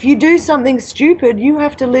 if you do something stupid, you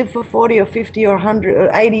have to live for 40 or 50 or 100 or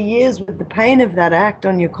 80 years with the pain of that act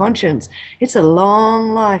on your conscience. It's a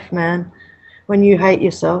long life, man, when you hate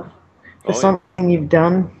yourself for something you've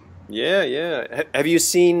done. Yeah, yeah. Have you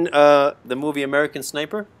seen the movie American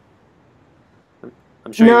Sniper?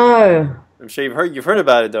 I'm sure. No. I'm sure you've heard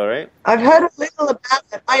about it though, right? I've heard a little about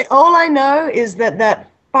it. All I know is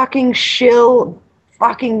that fucking shill,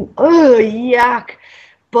 fucking yuck,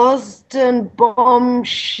 Boston bomb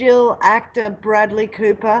shill actor Bradley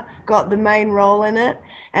Cooper got the main role in it,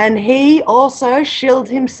 and he also shilled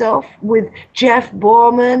himself with Jeff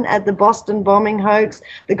Borman at the Boston bombing hoax,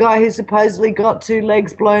 the guy who supposedly got 2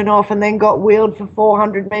 legs blown off and then got wheeled for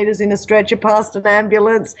 400 meters in a stretcher past an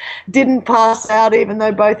ambulance, didn't pass out even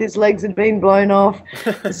though both his legs had been blown off,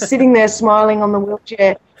 sitting there smiling on the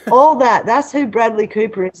wheelchair. All that's who Bradley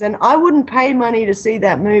Cooper is. And I wouldn't pay money to see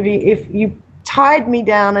that movie if you tied me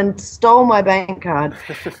down and stole my bank card,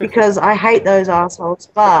 because I hate those assholes.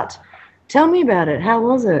 But tell me about it. How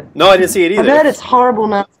was it? No, I didn't see it either. I've heard it's horrible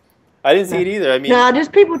now. I didn't see it either. I mean, no,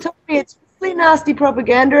 just people tell me it's really nasty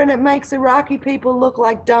propaganda, and it makes Iraqi people look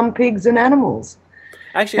like dumb pigs and animals.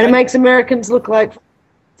 Actually, and it makes Americans look like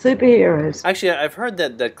superheroes. Actually, I've heard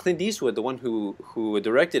that Clint Eastwood, the one who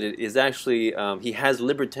directed it, is actually he has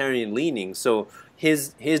libertarian leaning. So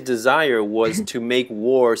his desire was to make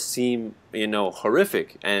war seem, you know,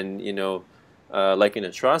 horrific and, you know, like an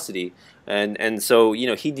atrocity. And so, you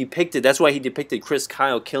know, he depicted, that's why he depicted Chris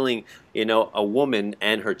Kyle killing, you know, a woman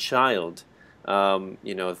and her child.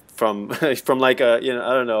 you know, from from like you know,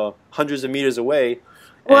 I don't know, hundreds of meters away.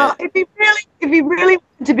 Well, And if he really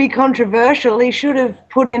wanted to be controversial, he should have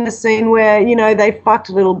put in a scene where, you know, they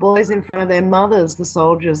fucked little boys in front of their mothers, the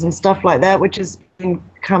soldiers, and stuff like that, which has been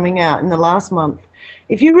coming out in the last month.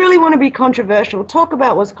 If you really want to be controversial, talk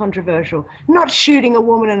about what's controversial. Not shooting a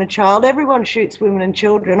woman and a child. Everyone shoots women and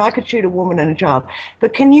children. I could shoot a woman and a child.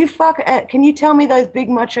 But can you tell me those big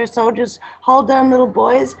macho soldiers hold down little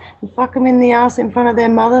boys and fuck them in the ass in front of their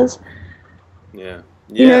mothers? yeah,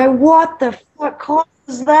 You yeah, know, what the fuck causes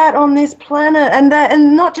that on this planet? And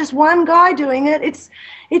not just one guy doing it.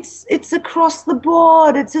 It's across the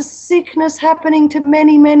board. It's a sickness happening to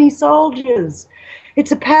many, many soldiers.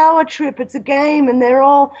 It's a power trip. It's a game,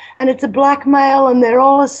 and it's a blackmail, and they're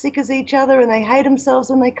all as sick as each other, and they hate themselves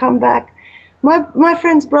when they come back. My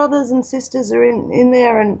friends' brothers and sisters are in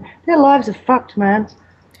there, and their lives are fucked, man.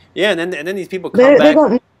 yeah. And then these people come They back.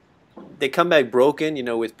 got They come back broken, you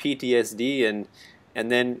know, with PTSD,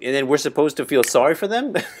 and then we're supposed to feel sorry for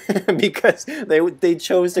them because they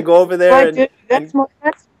chose to go over there. I do.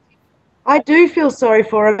 I do feel sorry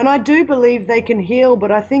for them, and I do believe they can heal,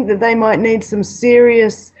 but I think that they might need some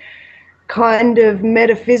serious kind of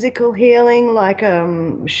metaphysical healing, like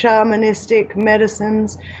shamanistic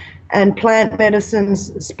medicines and plant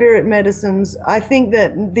medicines, spirit medicines. I think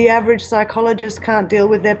that the average psychologist can't deal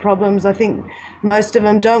with their problems. I think most of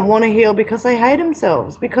them don't want to heal because they hate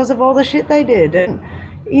themselves because of all the shit they did. And,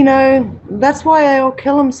 you know, that's why they all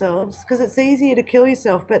kill themselves, because it's easier to kill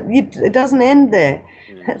yourself, but it doesn't end there.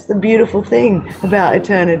 That's the beautiful thing about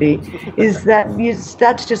eternity, is that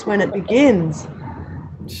that's just when it begins.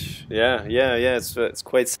 Yeah, yeah, yeah. It's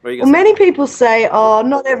quite. Well, many people say, "Oh,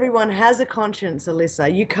 not everyone has a conscience, Elissa.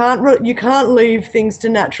 You can't leave things to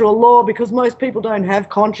natural law because most people don't have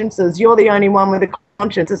consciences. You're the only one with a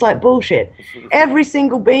conscience." It's like bullshit. Every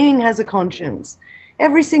single being has a conscience.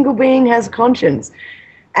 Every single being has a conscience.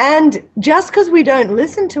 And just because we don't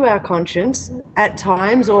listen to our conscience at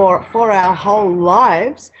times or for our whole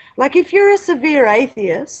lives, like if you're a severe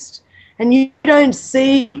atheist and you don't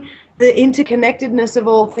see the interconnectedness of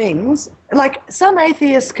all things, like some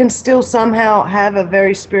atheists can still somehow have a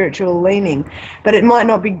very spiritual leaning, but it might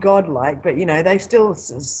not be God-like, but, you know, they still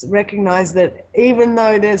recognize that even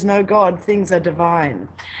though there's no God, things are divine.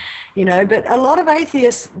 You know, but a lot of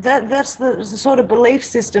atheists, that's the sort of belief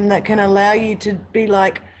system that can allow you to be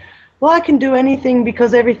like, well, I can do anything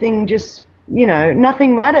because everything just, you know,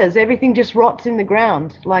 nothing matters. Everything just rots in the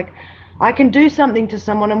ground. Like, I can do something to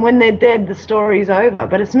someone, and when they're dead, the story's over.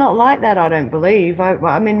 But it's not like that, I don't believe.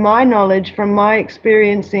 I mean, my knowledge from my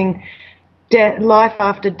experiencing life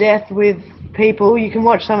after death with people, you can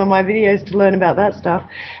watch some of my videos to learn about that stuff,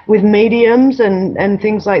 with mediums and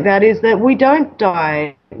things like that, is that we don't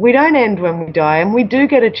die. We don't end when we die, and we do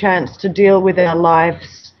get a chance to deal with our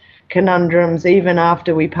life's conundrums even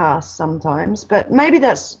after we pass sometimes. But maybe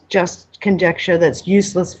that's just conjecture that's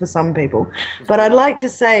useless for some people. But I'd like to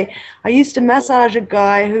say, I used to massage a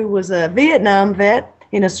guy who was a Vietnam vet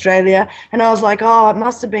in Australia, and I was like, oh, it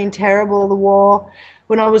must have been terrible, the war.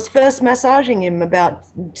 When I was first massaging him about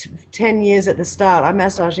 10 years at the start, I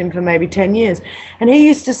massaged him for maybe 10 years, and he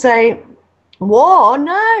used to say, war?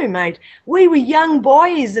 No, mate. We were young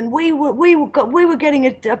boys, and we were getting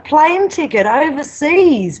a plane ticket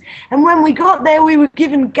overseas. And when we got there, we were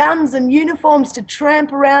given guns and uniforms to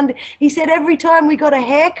tramp around. He said every time we got a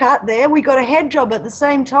haircut there, we got a head job at the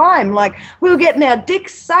same time. Like, we were getting our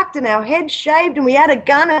dicks sucked and our heads shaved, and we had a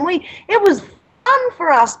gun, and it was fun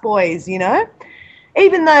for us boys, you know.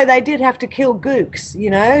 Even though they did have to kill gooks,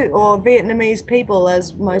 you know, or Vietnamese people,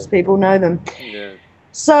 as most people know them. Yeah.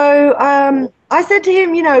 So I said to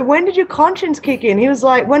him, you know, when did your conscience kick in? He was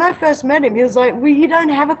like, when I first met him, he was like, well, you don't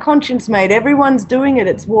have a conscience, mate. Everyone's doing it.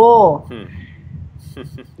 It's war.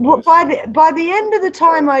 Well, by the end of the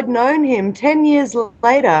time I'd known him, 10 years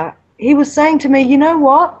later, he was saying to me, you know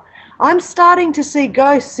what? I'm starting to see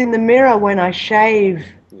ghosts in the mirror when I shave.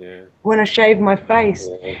 Yeah. When I shave my face.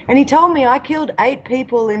 Yeah. And he told me I killed 8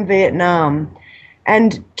 people in Vietnam.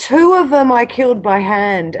 And 2 of them I killed by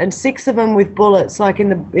hand, and 6 of them with bullets, like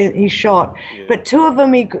he shot. Yeah. But 2 of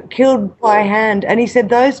them he killed by hand. And he said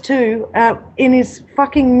those 2 in his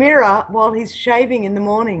fucking mirror while he's shaving in the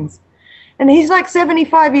mornings. And he's like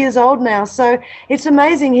 75 years old now, so it's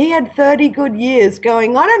amazing. He had 30 good years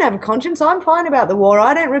going, I don't have a conscience, I'm fine about the war,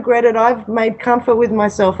 I don't regret it, I've made comfort with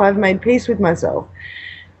myself, I've made peace with myself.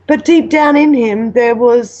 But deep down in him, there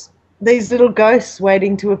was these little ghosts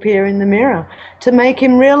waiting to appear in the mirror to make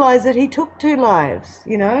him realize that he took 2 lives,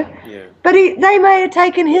 you know. Yeah. But they may have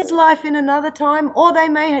taken his life in another time, or they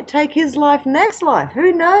may take his life next life.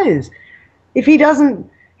 Who knows? If he doesn't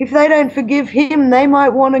if they don't forgive him, they might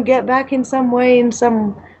want to get back in some way, in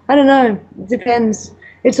some, I don't know, it depends.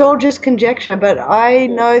 It's all just conjecture, but I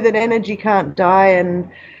know that energy can't die, and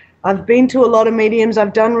I've been to a lot of mediums.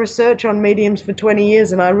 I've done research on mediums for 20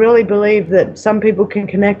 years, and I really believe that some people can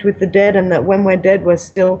connect with the dead, and that when we're dead, we're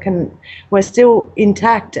still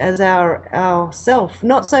intact as our self.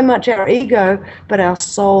 Not so much our ego, but our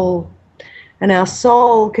soul. And our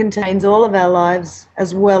soul contains all of our lives,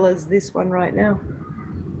 as well as this one right now.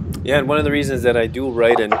 Yeah, and one of the reasons that I do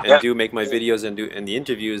write and do make my videos and the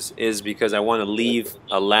interviews is because I want to leave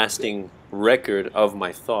a lasting record of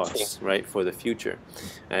my thoughts, right, for the future.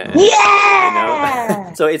 Yeah. You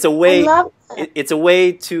know? So it's a way. It's a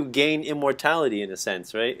way to gain immortality, in a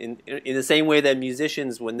sense, right? In the same way that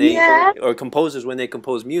musicians, when they or composers, when they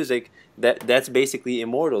compose music, that's basically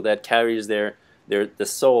immortal. That carries the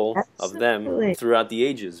soul of them throughout the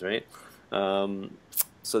ages, right?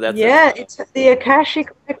 So that's it's the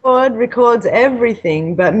Akashic record records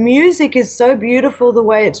everything, but music is so beautiful the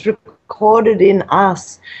way it's recorded in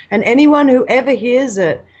us, and anyone who ever hears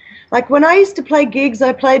it. Like when I used to play gigs,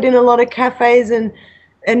 I played in a lot of cafes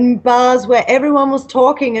and bars where everyone was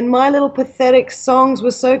talking, and my little pathetic songs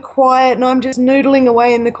were so quiet, and I'm just noodling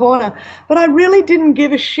away in the corner. But I really didn't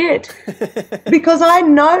give a shit because I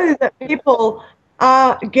know that people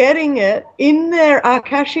are getting it in their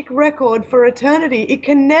Akashic record for eternity. It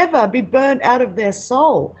can never be burnt out of their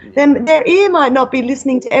soul. Their ear might not be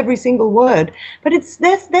listening to every single word, but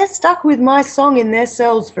they're stuck with my song in their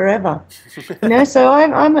cells forever. You know, so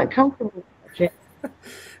I'm comfortable with that shit.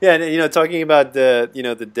 Yeah, and you know, talking about the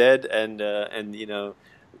dead and you know,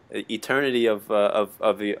 eternity of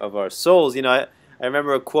our souls. You know, I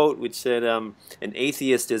remember a quote which said, "An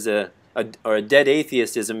atheist is a dead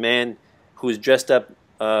atheist is a man who's dressed up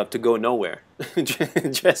to go nowhere,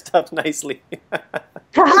 dressed up nicely."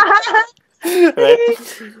 Right?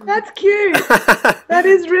 That's cute. That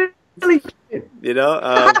is really cute. You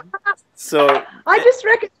know, so I just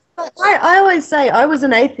reckon. I always say I was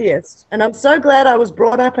an atheist, and I'm so glad I was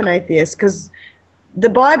brought up an atheist, because the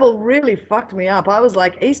Bible really fucked me up. I was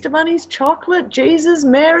like, Easter bunnies, chocolate, Jesus,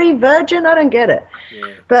 Mary, virgin, I don't get it.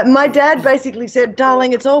 Yeah. But my dad basically said,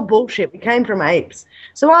 darling, it's all bullshit. We came from apes.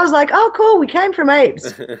 So I was like, oh, cool, we came from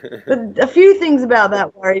apes. But a few things about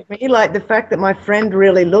that worried me, like the fact that my friend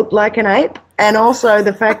really looked like an ape, and also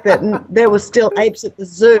the fact that there were still apes at the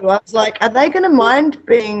zoo. I was like, are they going to mind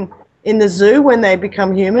being in the zoo when they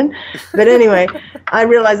become human? But anyway, I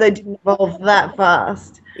realized they didn't evolve that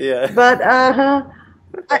fast. Yeah. But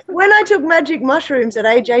when I took magic mushrooms at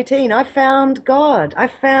age 18, I found God. I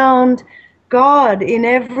found God in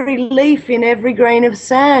every leaf, in every grain of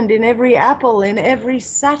sand, in every apple, in every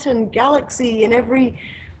Saturn galaxy, in every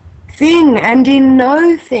thing and in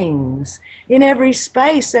no things, in every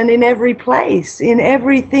space and in every place, in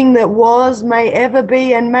everything that was, may ever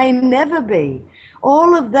be, and may never be.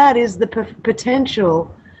 All of that is the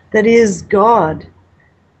potential that is God.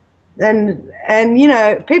 And you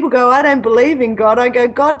know, people go, I don't believe in God. I go,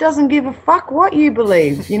 God doesn't give a fuck what you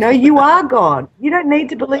believe. You know, you are God. You don't need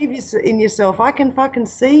to believe in yourself. I can fucking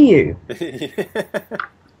see you.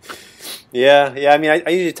 Yeah. I mean, I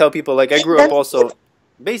usually tell people, like, I grew up also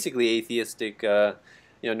basically atheistic, you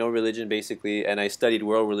know, no religion basically, and I studied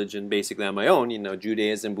world religion basically on my own, you know,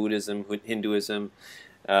 Judaism, Buddhism, Hinduism,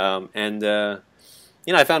 and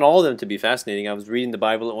you know, I found all of them to be fascinating. I was reading the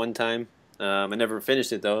Bible at one time. I never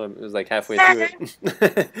finished it though. It was like halfway through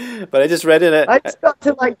it. But I just read it. I just got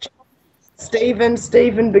to like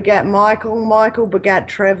Stephen begat Michael begat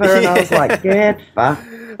Trevor, and I was like, get fucked.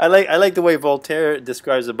 I like the way Voltaire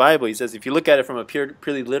describes the Bible. He says if you look at it from a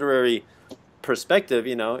purely literary perspective,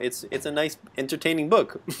 you know, it's a nice, entertaining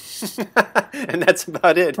book, and that's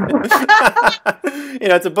about it. You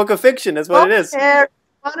know, it's a book of fiction. That's what it is.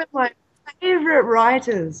 One of my favorite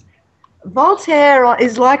writers. Voltaire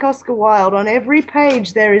is like Oscar Wilde. On every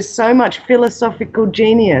page there is so much philosophical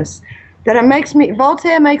genius that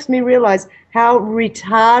Voltaire makes me realize how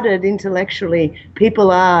retarded intellectually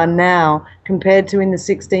people are now compared to in the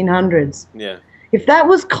 1600s. Yeah. If that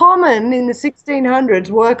was common in the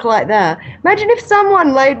 1600s, work like that, imagine if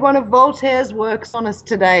someone laid one of Voltaire's works on us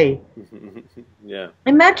today. Yeah.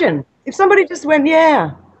 Imagine if somebody just went,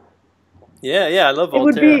 yeah. Yeah, I love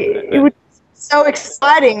Voltaire. It would be so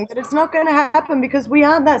exciting, but it's not going to happen because we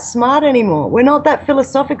aren't that smart anymore. We're not that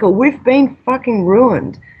philosophical. We've been fucking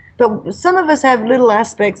ruined. But some of us have little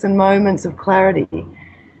aspects and moments of clarity.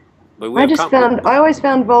 But I always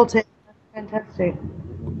found Voltaire fantastic.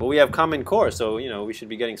 But we have Common Core, so you know we should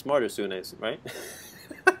be getting smarter soon, right?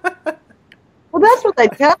 Well, that's what they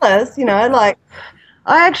tell us, you know. Like,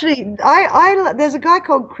 there's a guy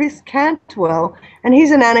called Chris Cantwell, and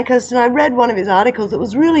he's an anarchist, and I read one of his articles. It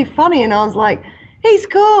was really funny, and I was like, he's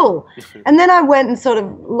cool. And then I went and sort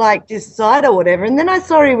of liked his site or whatever, and then I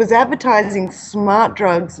saw he was advertising smart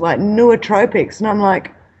drugs like nootropics, and I'm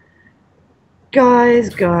like,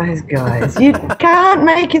 guys, you can't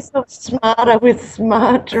make yourself smarter with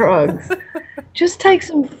smart drugs. Just take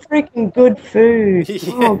some freaking good food.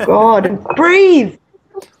 Yeah. Oh, God, and breathe.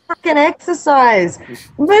 Fucking exercise.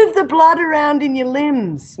 Move the blood around in your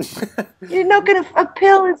limbs. You're not gonna. A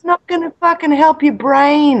pill is not gonna fucking help your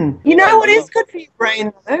brain. You know what is good for your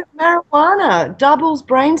brain though? Marijuana doubles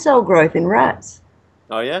brain cell growth in rats.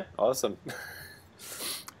 Oh yeah, awesome.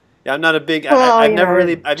 Yeah, I'm not a big. I've never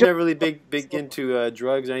really big into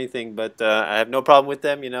drugs or anything, but I have no problem with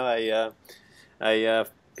them. You know,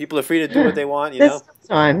 people are free to do what they want. You know,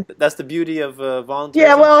 that's the beauty of volunteerism.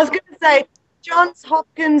 Yeah, well, I was going to say Johns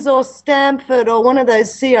Hopkins or Stanford or one of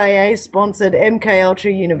those CIA-sponsored MK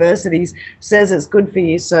Ultra universities says it's good for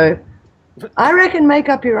you. So I reckon make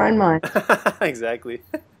up your own mind. Exactly.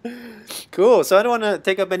 Cool. So I don't want to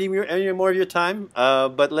take up any more of your time,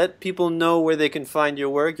 but let people know where they can find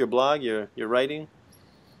your work, your blog, your writing.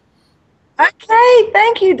 Okay,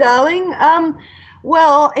 thank you, darling.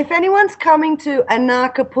 Well, if anyone's coming to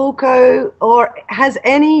Anarchapulco or has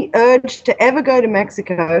any urge to ever go to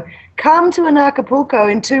Mexico, come to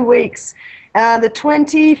Anarchapulco in 2 weeks. The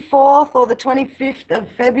 24th or the 25th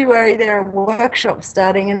of February, there are workshops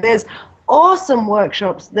starting, and there's awesome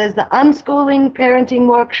workshops. There's the unschooling parenting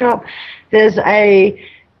workshop. There's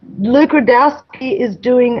Luke Radowski is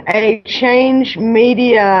doing a change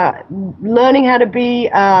media, learning how to be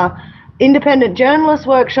independent journalist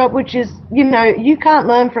workshop, which is, you know, you can't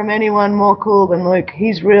learn from anyone more cool than Luke.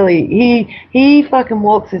 He's really, he fucking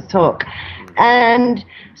walks his talk. And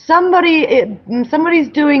somebody's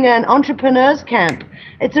doing an entrepreneurs camp.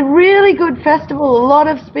 It's a really good festival, a lot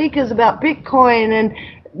of speakers about Bitcoin and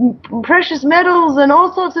precious metals and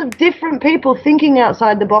all sorts of different people thinking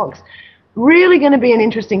outside the box. Really going to be an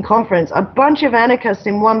interesting conference. A bunch of anarchists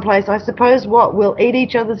in one place. I suppose what? We'll eat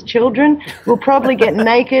each other's children. We'll probably get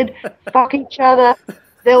naked, fuck each other.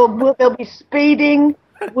 They'll be speeding.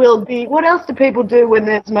 We'll be. What else do people do when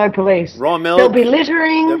there's no police? Raw milk. There'll be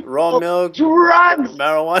littering. Yep, raw milk. Drugs.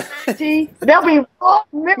 Marijuana. There'll be raw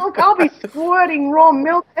milk. I'll be squirting raw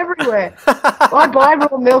milk everywhere. I buy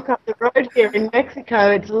raw milk up the road here in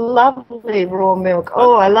Mexico. It's lovely raw milk.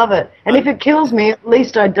 Oh, I love it. And if it kills me, at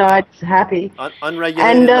least I died happy.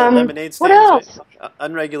 Unregulated lemonade stands. What else?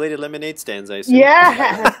 Unregulated lemonade stands, I assume.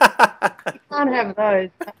 Yeah. You can't have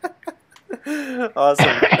those. Awesome.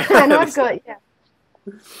 And I've got, yeah.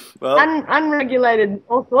 Well, unregulated,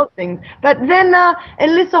 all sorts of things. But then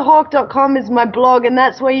ElissaHawke.com is my blog, and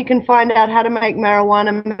that's where you can find out how to make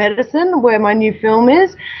marijuana medicine, where my new film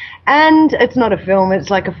is. And it's not a film, it's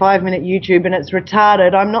like a 5-minute YouTube, and it's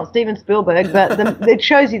retarded. I'm not Steven Spielberg, but it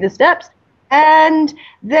shows you the steps. And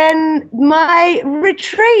then my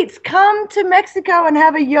retreats, come to Mexico and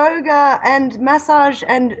have a yoga and massage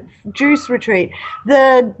and juice retreat.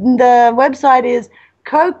 The website is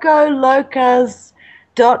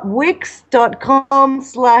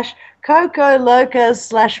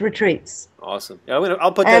cocolocas.wix.com/cocolocas/retreats. Awesome. Yeah,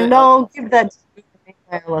 I'll put that. And I'll give that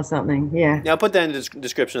email or something. Yeah. Yeah, I'll put that in the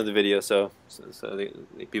description of the video so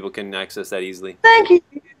people can access that easily. Thank you.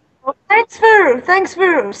 Thanks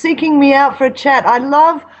for seeking me out for a chat. I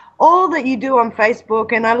love all that you do on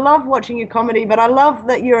Facebook, and I love watching your comedy, but I love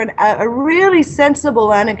that you're a really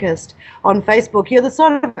sensible anarchist on Facebook. You're the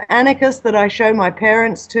sort of anarchist that I show my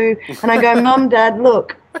parents to, and I go, Mum, Dad,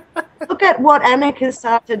 look at what anarchists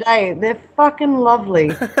are today. They're fucking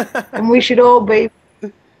lovely, and we should all be.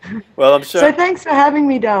 Well, I'm sure. So thanks for having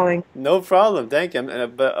me, darling. No problem. Thank you.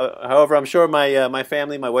 However, I'm sure my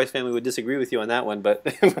family, my wife's family, would disagree with you on that one, but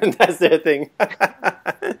that's their thing.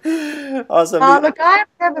 Awesome. Look, I've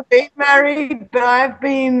never been married, but I've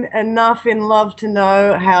been enough in love to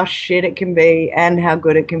know how shit it can be and how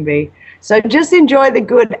good it can be. So just enjoy the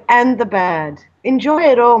good and the bad. Enjoy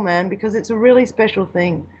it all, man, because it's a really special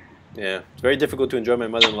thing. Yeah, it's very difficult to enjoy my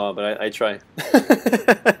mother-in-law, but I try.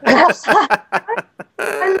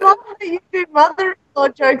 I love that you do mother-in-law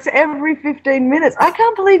jokes every 15 minutes. I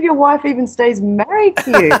can't believe your wife even stays married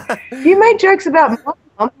to you. You made jokes about mom.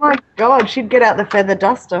 Oh my God, she'd get out the feather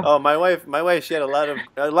duster. Oh, my wife, she had a lot of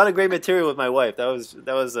great material with my wife. That was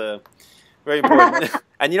Very important.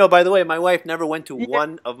 And you know, by the way, my wife never went to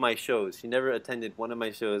one of my shows. She never attended one of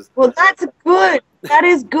my shows. Well, that's good. That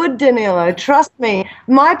is good, Danilo. Trust me.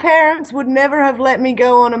 My parents would never have let me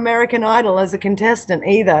go on American Idol as a contestant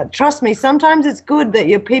either. Trust me, sometimes it's good that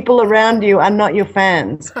your people around you are not your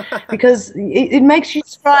fans because it makes you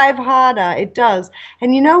strive harder. It does.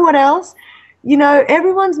 And you know what else? You know,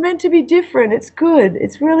 everyone's meant to be different. It's good.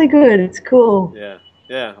 It's really good. It's cool. Yeah.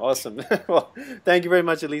 Yeah, awesome. Well, thank you very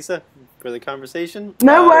much, Elissa, for the conversation.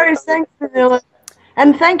 No worries. Thanks, Danilo.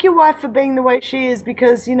 And thank your wife for being the way she is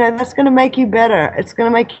because, you know, that's going to make you better. It's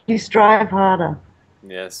going to make you strive harder.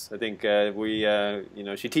 Yes, I think you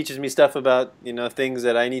know, she teaches me stuff about, you know, things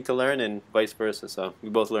that I need to learn and vice versa. So we're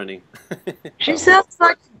both learning. She sounds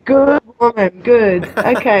like a good woman. Good.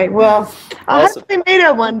 Okay, well, I'll Awesome. hopefully meet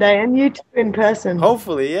her one day and you two in person.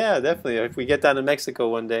 Hopefully, yeah, definitely. If we get down to Mexico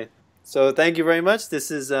one day. So thank you very much. This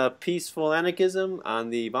is Peaceful Anarchism on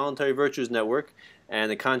the Voluntary Virtues Network and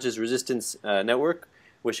the Conscious Resistance Network.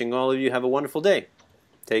 Wishing all of you have a wonderful day.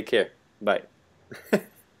 Take care. Bye.